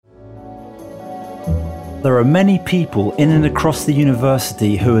There are many people in and across the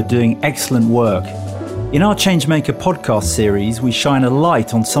university who are doing excellent work. In our Changemaker Podcast series, we shine a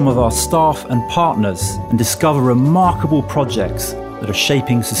light on some of our staff and partners and discover remarkable projects that are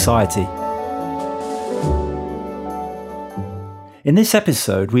shaping society. In this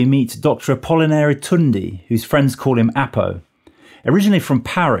episode, we meet Dr. Apollinaire Tundi, whose friends call him Apo. Originally from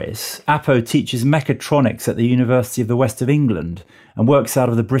Paris, Apo teaches mechatronics at the University of the West of England and works out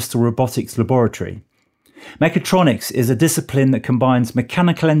of the Bristol Robotics Laboratory. Mechatronics is a discipline that combines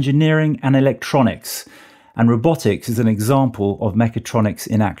mechanical engineering and electronics, and robotics is an example of mechatronics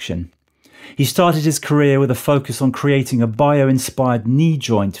in action. He started his career with a focus on creating a bio-inspired knee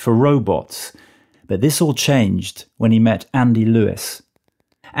joint for robots, but this all changed when he met Andy Lewis.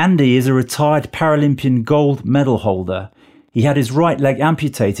 Andy is a retired Paralympian gold medal holder. He had his right leg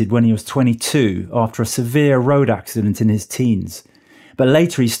amputated when he was 22 after a severe road accident in his teens. But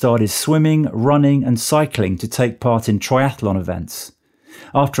later he started swimming, running and cycling to take part in triathlon events.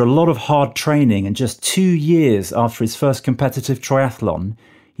 After a lot of hard training and just 2 years after his first competitive triathlon,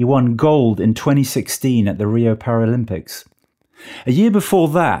 he won gold in 2016 at the Rio Paralympics. A year before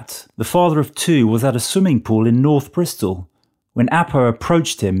that, the father of two was at a swimming pool in North Bristol when Apo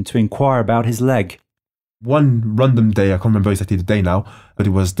approached him to inquire about his leg. One random day, I can't remember exactly the day now, but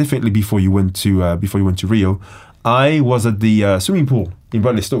it was definitely before you went to Rio. I was at the swimming pool in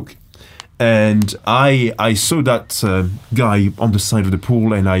Bradley Stoke, and I saw that guy on the side of the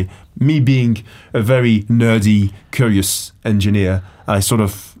pool, and me being a very nerdy, curious engineer, I sort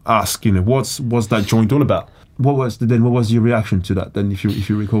of asked, what's that joint all about? What was your reaction to that then, if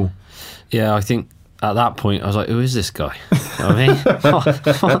you recall? Yeah, I think at that point I was like, who is this guy? You know what I mean?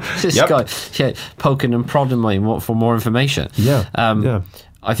 What's this guy? Yeah, poking and prodding me for more information. Yeah.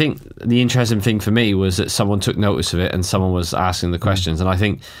 I think the interesting thing for me was that someone took notice of it and someone was asking the questions. And I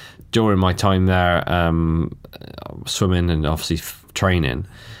think during my time there, swimming and obviously training,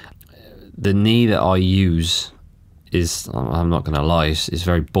 the knee that I use is, I'm not going to lie, is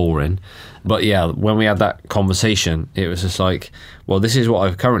very boring. But yeah, when we had that conversation, it was just like, well, this is what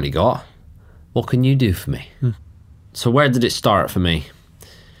I've currently got. What can you do for me? So where did it start for me?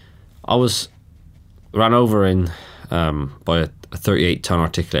 I was ran over by a 38-ton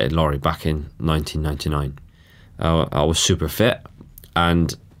articulated lorry back in 1999. I was super fit,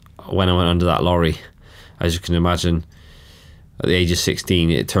 and when I went under that lorry, as you can imagine, at the age of 16,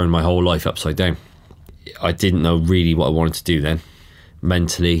 it turned my whole life upside down. I didn't know really what I wanted to do then.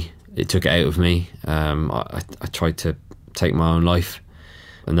 Mentally, it took it out of me. I tried to take my own life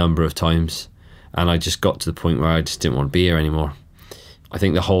a number of times, and I just got to the point where I just didn't want to be here anymore. I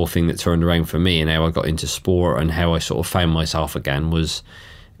think the whole thing that turned around for me and how I got into sport and how I sort of found myself again was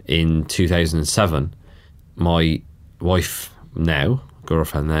in 2007. My wife now,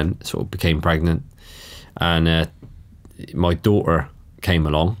 girlfriend then, sort of became pregnant, and my daughter came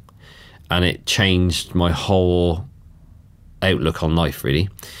along, and it changed my whole outlook on life, really.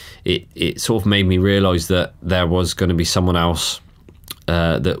 It sort of made me realise that there was going to be someone else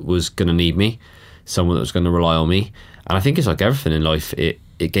that was going to need me, someone that was going to rely on me. And I think it's like everything in life, it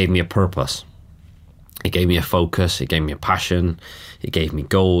gave me a purpose. It gave me a focus, it gave me a passion, it gave me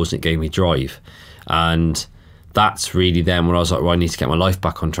goals, it gave me drive. And that's really then when I was like, well, I need to get my life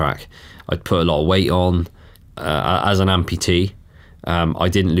back on track. I'd put a lot of weight on. As an amputee, I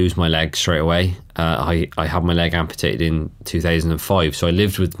didn't lose my leg straight away. I had my leg amputated in 2005. So I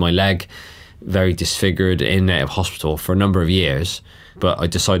lived with my leg very disfigured in and out of hospital for a number of years. But I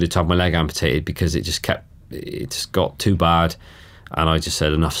decided to have my leg amputated because it just got too bad, and I just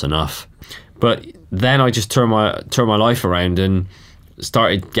said enough's enough. But then I just turned my life around and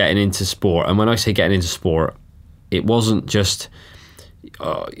started getting into sport. And when I say getting into sport, it wasn't just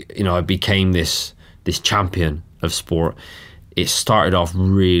I became this champion of sport. It started off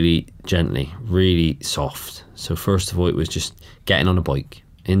really gently, really soft. So first of all, it was just getting on a bike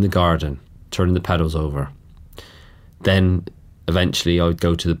in the garden, turning the pedals over. Then eventually I would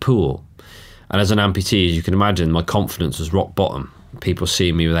go to the pool. And as an amputee, as you can imagine, my confidence was rock bottom. People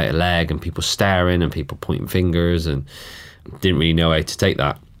seeing me without a leg and people staring and people pointing fingers, and didn't really know how to take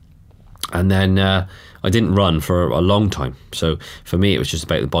that. And then I didn't run for a long time. So for me, it was just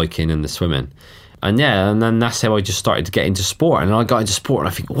about the biking and the swimming. And yeah, and then that's how I just started to get into sport. And I got into sport and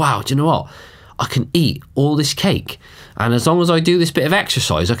I think, wow, do you know what? I can eat all this cake. And as long as I do this bit of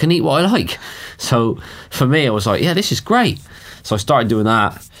exercise, I can eat what I like. So for me, I was like, yeah, this is great. So I started doing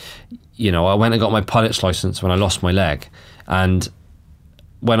that. I went and got my pilot's license when I lost my leg. And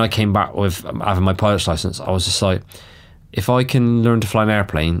when I came back with having my pilot's license, I was just like, if I can learn to fly an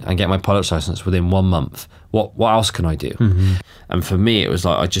airplane and get my pilot's license within 1 month, what else can I do? Mm-hmm. And for me, it was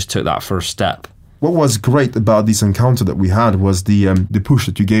like I just took that first step what was great about this encounter that we had was the push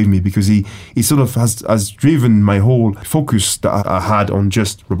that you gave me, because he sort of has driven my whole focus that I had on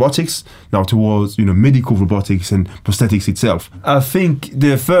just robotics now towards, medical robotics and prosthetics itself. I think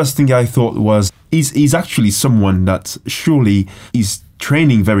the first thing I thought was, he's actually someone that surely is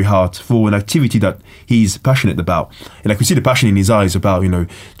training very hard for an activity that he's passionate about. And I could see the passion in his eyes about,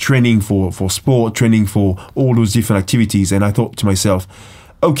 training for sport, training for all those different activities. And I thought to myself,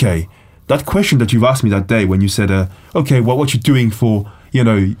 okay, that question that you've asked me that day when you said, okay, well, what you're doing for,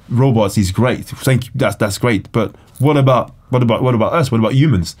 robots is great. Thank you. That's great. But what about us? What about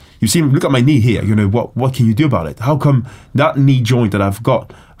humans? You see, look at my knee here. What can you do about it? How come that knee joint that I've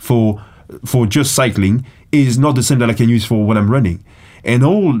got for just cycling is not the same that I can use for when I'm running? And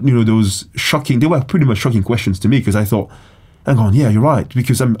all, those they were pretty much shocking questions to me, because I thought, hang on, yeah, you're right.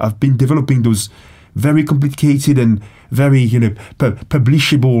 Because I've been developing those very complicated and very,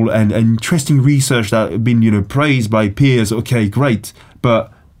 publishable and interesting research that have been, praised by peers. Okay, great.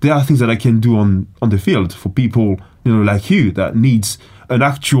 But there are things that I can do on the field for people, like you, that needs an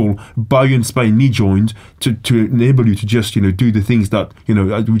actual bio-inspired knee joint to enable you to just, do the things that,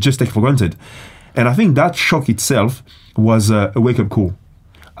 we just take for granted. And I think that shock itself was a wake-up call.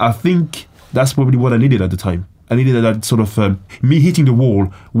 I think that's probably what I needed at the time. I needed that sort of me hitting the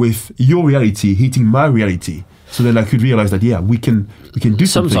wall with your reality hitting my reality, so that I could realize that, yeah, we can do something.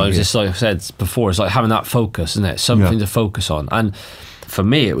 Sometimes it's like I said before, it's like having that focus, isn't it? Something to focus on. And for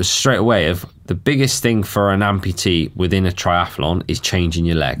me, it was straight away of the biggest thing for an amputee within a triathlon is changing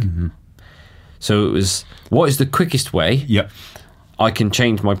your leg. Mm-hmm. So it was, what is the quickest way? Yeah. I can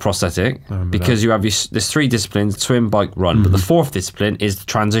change my prosthetic, because you have there's 3 disciplines: swim, bike, run. But the 4th discipline is the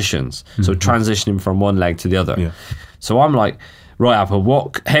transitions. So transitioning from one leg to the other. Yeah. So I'm like, right,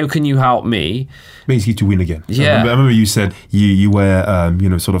 Apple, how can you help me? Basically to win again. Yeah. I remember you said you were,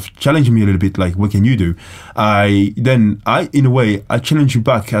 sort of challenging me a little bit, like, what can you do? In a way, I challenge you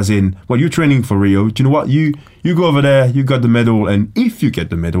back, as in, well, you're training for Rio. Do you know what? You go over there, you got the medal, and if you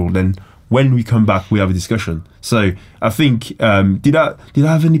get the medal, then when we come back, we have a discussion. So I think, did I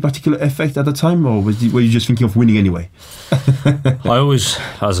have any particular effect at the time, or were you just thinking of winning anyway? I always,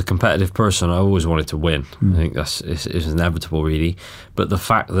 as a competitive person, I always wanted to win. I think it's inevitable, really. But the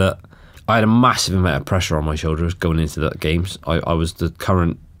fact that I had a massive amount of pressure on my shoulders going into the games. I was the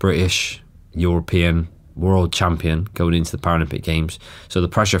current British, European, world champion going into the Paralympic Games. So the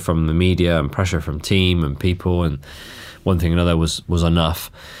pressure from the media and pressure from team and people and one thing and another was enough.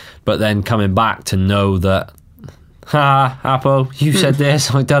 But then coming back to know that, Apo, you said this,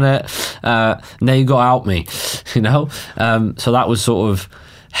 I've done it, now you got to help me, So that was sort of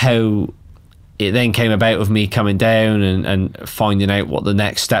how it then came about of me coming down and finding out what the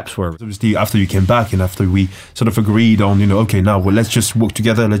next steps were. Obviously, after you came back and after we sort of agreed on, okay, now let's just work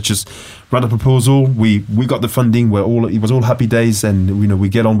together, let's just write a proposal. We got the funding. It was all happy days, and we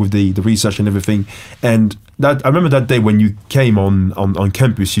get on with the research and everything. And that, I remember that day when you came on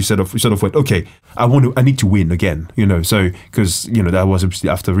campus, you sort of went, okay, I need to win again, so because that was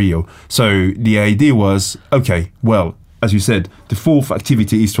obviously after Rio. So the idea was, okay, well, as you said, the 4th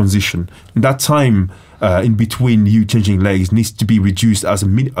activity is transition. And that time in between you changing legs needs to be reduced as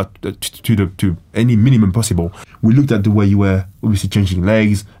to any minimum possible. We looked at the way you were obviously changing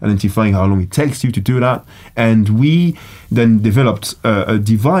legs, identifying how long it takes you to do that, and we then developed a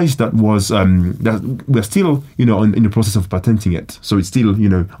device that was that we're still in the process of patenting it. So it's still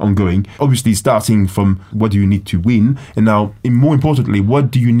ongoing. Obviously, starting from what do you need to win, and now, more importantly, what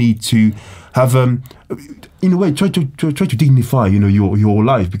do you need to have in a way try to dignify your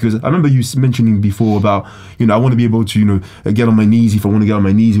life, because I remember you mentioning before about I want to be able to get on my knees if I want to get on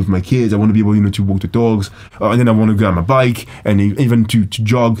my knees with my kids. I want to be able to walk the dogs, and then I want to go on my bike and even to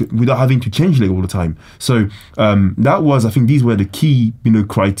jog without having to change leg all the time. So that was, I think, these were the key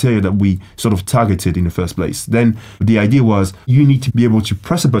criteria that we sort of targeted in the first place. Then the idea was you need to be able to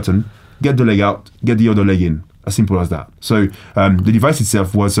press a button, get the leg out, get the other leg in. As simple as that. So the device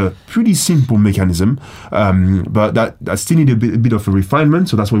itself was a pretty simple mechanism, but that still needed a bit of a refinement.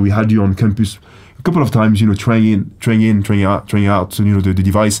 So that's why we had you on campus a couple of times, trying out, the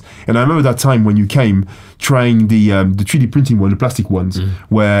device. And I remember that time when you came trying the 3D printing one, the plastic ones,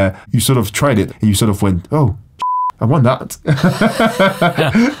 where you sort of tried it and you sort of went, oh, I won that.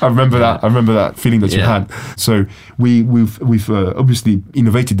 I remember that feeling that you had. So we've obviously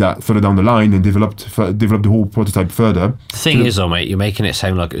innovated that further down the line and developed the whole prototype further. The thing is, though, mate, you're making it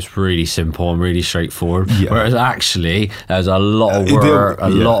sound like it's really simple and really straightforward, whereas actually there's a lot of work, a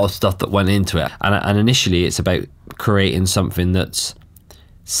lot of stuff that went into it. And initially, it's about creating something that's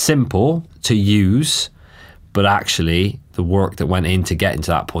simple to use, but actually the work that went into getting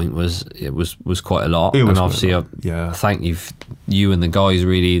to that point was quite a lot. It was and obviously, I thank you and the guys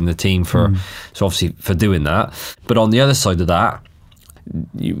really in the team for doing that. But on the other side of that,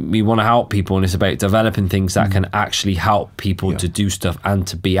 we want to help people, and it's about developing things that can actually help people to do stuff and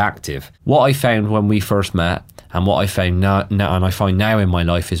to be active. What I found when we first met, and what I found now, and I find now in my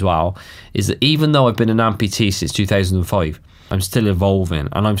life as well, is that even though I've been an amputee since 2005, I'm still evolving,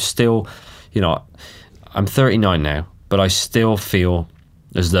 and I'm still, I'm 39 now, but I still feel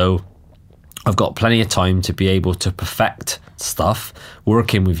as though I've got plenty of time to be able to perfect stuff,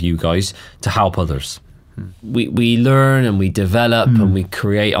 working with you guys to help others. We learn and we develop and we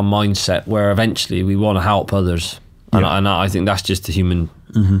create a mindset where eventually we want to help others. And I think that's just the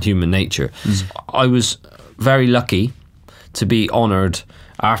human nature. I was very lucky to be honoured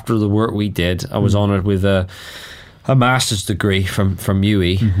after the work we did. I was honoured with a master's degree from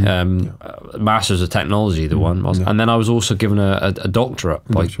UE, Masters of Technology, the one was. And then I was also given a doctorate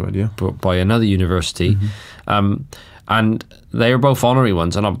by another university. And they were both honorary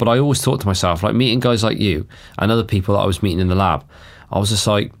ones. But I always thought to myself, like meeting guys like you and other people that I was meeting in the lab, I was just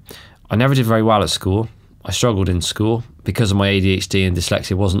like, I never did very well at school. I struggled in school because of my ADHD and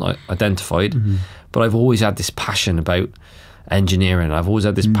dyslexia wasn't identified. But I've always had this passion about engineering. I've always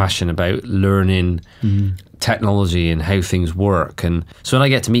had this passion about learning technology and how things work. And so when I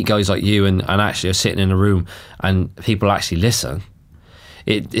get to meet guys like you and actually are sitting in a room and people actually listen,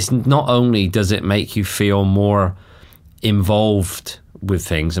 it's not only does it make you feel more involved with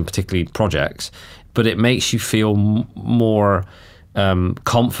things and particularly projects, but it makes you feel more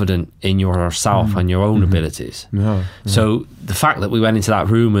confident in yourself and your own abilities. So the fact that we went into that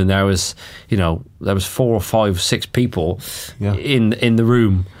room and there was 4 or 5, 6 people in the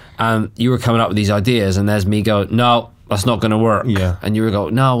room, and you were coming up with these ideas, and there's me going, no, that's not going to work. And you were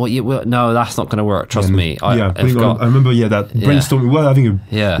going, no, no, that's not going to work. Trust me. I remember that brainstorming. We were having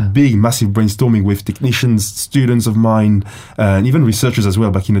a big, massive brainstorming with technicians, students of mine, and even researchers as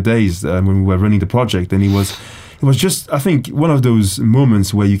well back in the days when we were running the project. And it was just, I think, one of those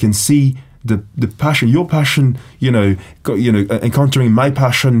moments where you can see the passion, your passion, encountering my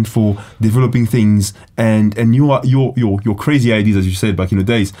passion for developing things, and your crazy ideas, as you said back in the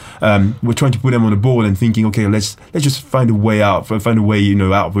days. We're trying to put them on the board and thinking, okay, let's just find a way out,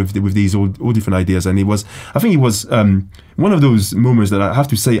 out with these all different ideas. And I think it was one of those moments that I have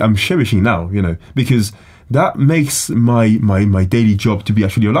to say I'm cherishing now, because that makes my daily job to be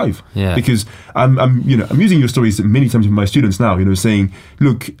actually alive. Because I'm using your stories many times with my students now, saying,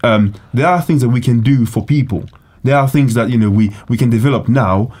 look, there are things that we can do for people. There are things that we can develop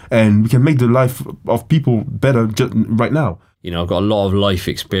now, and we can make the life of people better just right now. I've got a lot of life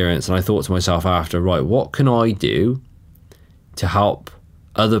experience, and I thought to myself after, right, what can I do to help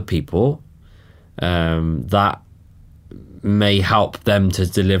other people that may help them to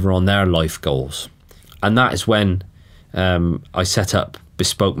deliver on their life goals? And that is when I set up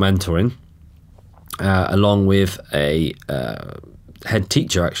Bespoke Mentoring along with a head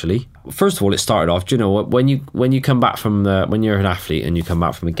teacher, actually. First of all, it started off, when you come back from when you're an athlete and you come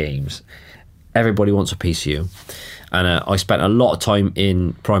back from the games, everybody wants a piece of you. And I spent a lot of time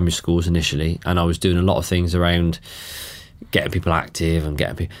in primary schools initially, and I was doing a lot of things around getting people active and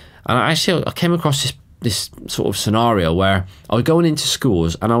getting people. And I came across this sort of scenario where I was going into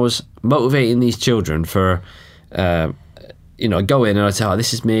schools and I was motivating these children for, I'd go in and I'd say, oh,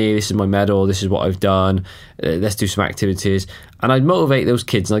 this is me, this is my medal, this is what I've done, let's do some activities. And I'd motivate those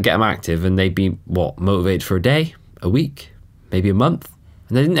kids and I'd get them active, and they'd be, motivated for a day, a week, maybe a month.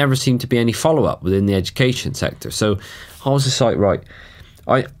 And there didn't ever seem to be any follow-up within the education sector. So I was just like, right,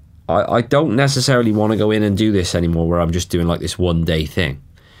 I don't necessarily want to go in and do this anymore where I'm just doing like this one day thing.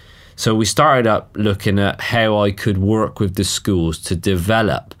 So we started up looking at how I could work with the schools to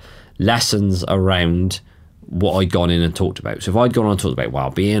develop lessons around what I'd gone in and talked about. So if I'd gone on and talked about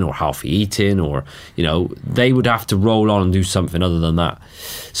well-being or healthy eating, or, they would have to roll on and do something other than that.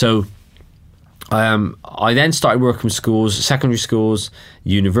 So I then started working with schools, secondary schools,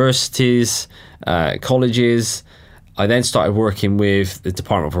 universities, colleges. I then started working with the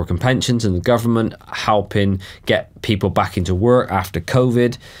Department of Work and Pensions and the government, helping get people back into work after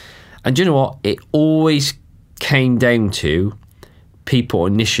COVID. And do you know what? It always came down to people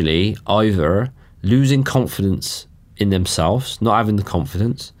initially either losing confidence in themselves, not having the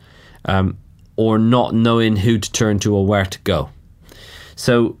confidence, or not knowing who to turn to or where to go.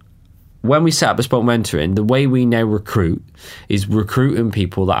 So when we set up Bespoke Mentoring, the way we now recruit is recruiting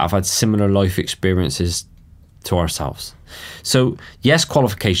people that have had similar life experiences to ourselves. So yes,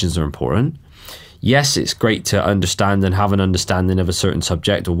 qualifications are important. yes, it's great to understand and have an understanding of a certain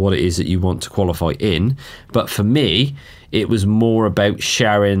subject or what it is that you want to qualify in. But for me, it was more about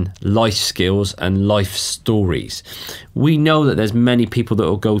sharing life skills and life stories. We know that there's many people that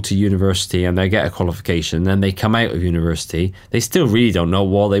will go to university and they get a qualification, and then they come out of university, they still really don't know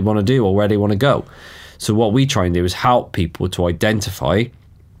what they want to do or where they want to go. So what we try and do is help people to identify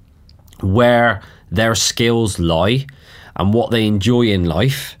where their skills lie and what they enjoy in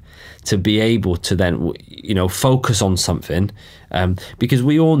life, to be able to then, focus on something. Because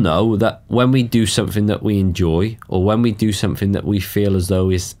we all know that when we do something that we enjoy, or when we do something that we feel as though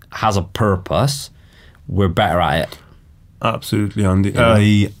has a purpose, we're better at it. Absolutely, Andy.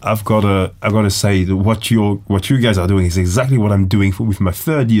 I've got to say that what you guys are doing is exactly what I'm doing with my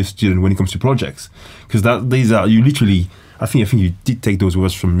third year student when it comes to projects. Because these are, you literally, I think you did take those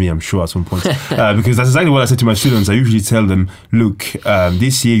words from me, I'm sure, at some point. Because that's exactly what I said to my students. I usually tell them, look,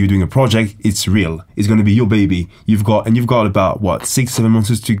 this year you're doing a project, it's real. It's going to be your baby. You've got about 6-7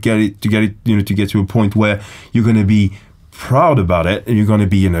 months to get it, to get to a point where you're going to be proud about it, and you're going to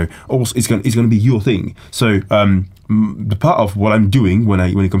be, also it's going to be your thing. So the part of what I'm doing when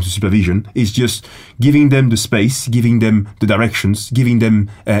it comes to supervision is just giving them the space, giving them the directions, giving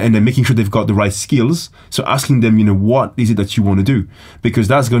them and then making sure they've got the right skills. So asking them, what is it that you want to do? Because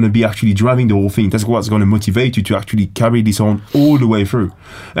that's going to be actually driving the whole thing. That's what's going to motivate you to actually carry this on all the way through.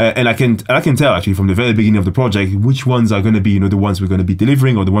 And I can tell actually from the very beginning of the project which ones are going to be, the ones we're going to be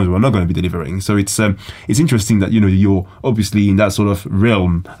delivering or the ones we're not going to be delivering. So it's interesting that you're obviously in that sort of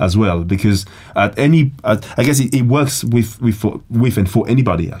realm as well, because I guess it works with and for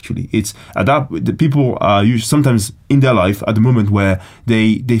anybody. Actually, it's the people are usually sometimes in their life at the moment where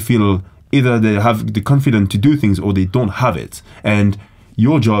they feel either they have the confidence to do things or they don't have it. And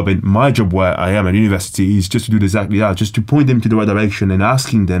your job and my job where I am at university is just to do exactly that, just to point them to the right direction and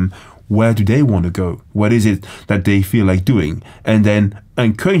asking them, where do they want to go? What is it that they feel like doing? And then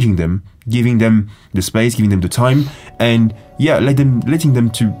encouraging them, giving them the space, giving them the time, and letting them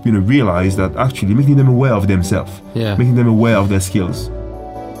to realize that actually making them aware of themselves, making them aware of their skills.